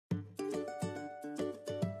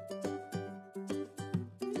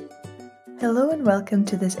Hello and welcome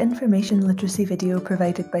to this information literacy video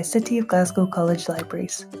provided by City of Glasgow College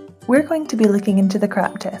Libraries. We're going to be looking into the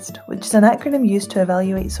CRAAP test, which is an acronym used to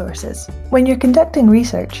evaluate sources. When you're conducting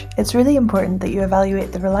research, it's really important that you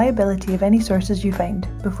evaluate the reliability of any sources you find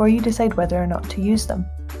before you decide whether or not to use them.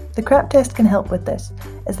 The CRAAP test can help with this,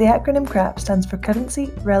 as the acronym CRAAP stands for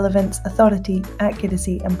Currency, Relevance, Authority,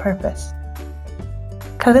 Accuracy and Purpose.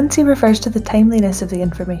 Currency refers to the timeliness of the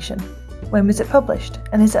information. When was it published,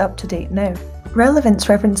 and is it up to date now? Relevance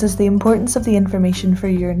references the importance of the information for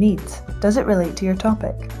your needs. Does it relate to your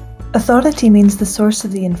topic? Authority means the source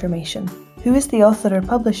of the information. Who is the author or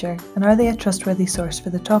publisher, and are they a trustworthy source for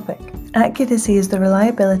the topic? Accuracy is the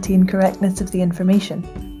reliability and correctness of the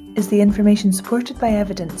information. Is the information supported by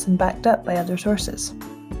evidence and backed up by other sources?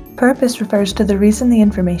 Purpose refers to the reason the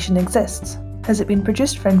information exists. Has it been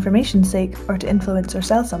produced for information's sake or to influence or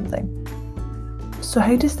sell something? So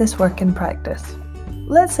how does this work in practice?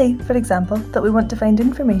 Let's say, for example, that we want to find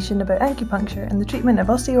information about acupuncture and the treatment of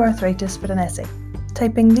osteoarthritis for an essay.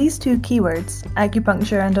 Typing these two keywords,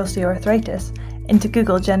 acupuncture and osteoarthritis, into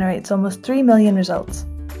Google generates almost 3 million results.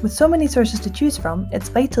 With so many sources to choose from, it's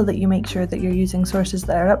vital that you make sure that you're using sources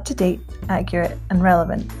that are up to date, accurate, and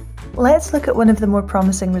relevant. Let's look at one of the more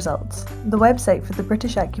promising results, the website for the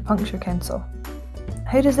British Acupuncture Council.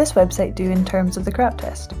 How does this website do in terms of the CRAAP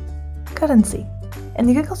test? Currency. In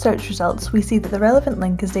the Google search results, we see that the relevant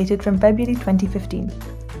link is dated from February 2015,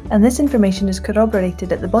 and this information is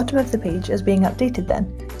corroborated at the bottom of the page as being updated then,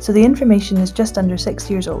 so the information is just under 6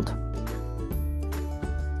 years old.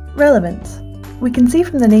 Relevance. We can see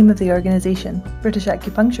from the name of the organisation, British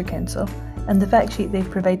Acupuncture Council, and the fact sheet they've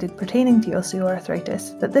provided pertaining to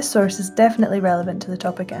osteoarthritis, that this source is definitely relevant to the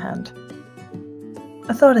topic at hand.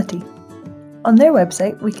 Authority. On their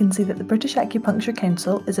website, we can see that the British Acupuncture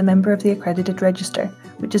Council is a member of the accredited register,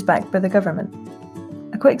 which is backed by the government.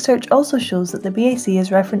 A quick search also shows that the BAC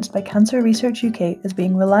is referenced by Cancer Research UK as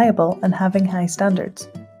being reliable and having high standards.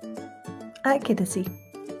 Accuracy.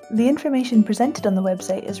 The information presented on the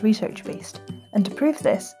website is research-based, and to prove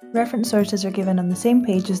this, reference sources are given on the same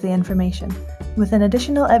page as the information, with an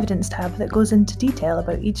additional evidence tab that goes into detail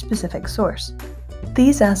about each specific source.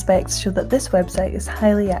 These aspects show that this website is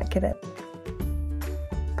highly accurate.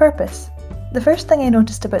 Purpose. The first thing I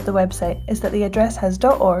noticed about the website is that the address has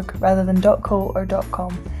 .org rather than .co or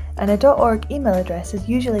 .com, and a .org email address is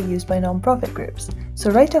usually used by non-profit groups, so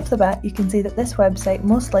right off the bat you can see that this website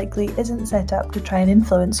most likely isn't set up to try and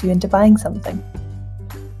influence you into buying something.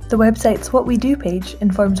 The website's What We Do page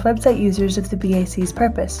informs website users of the BAC's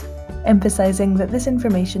purpose, emphasising that this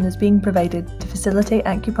information is being provided to facilitate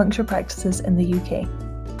acupuncture practices in the UK.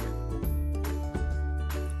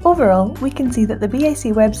 Overall, we can see that the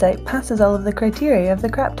BAC website passes all of the criteria of the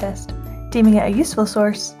CRAAP test, deeming it a useful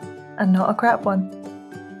source, and not a crap one.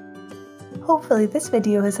 Hopefully this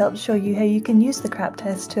video has helped show you how you can use the CRAAP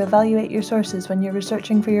test to evaluate your sources when you're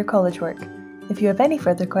researching for your college work. If you have any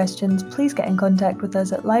further questions, please get in contact with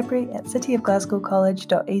us at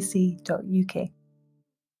library@cityofglasgowcollege.ac.uk.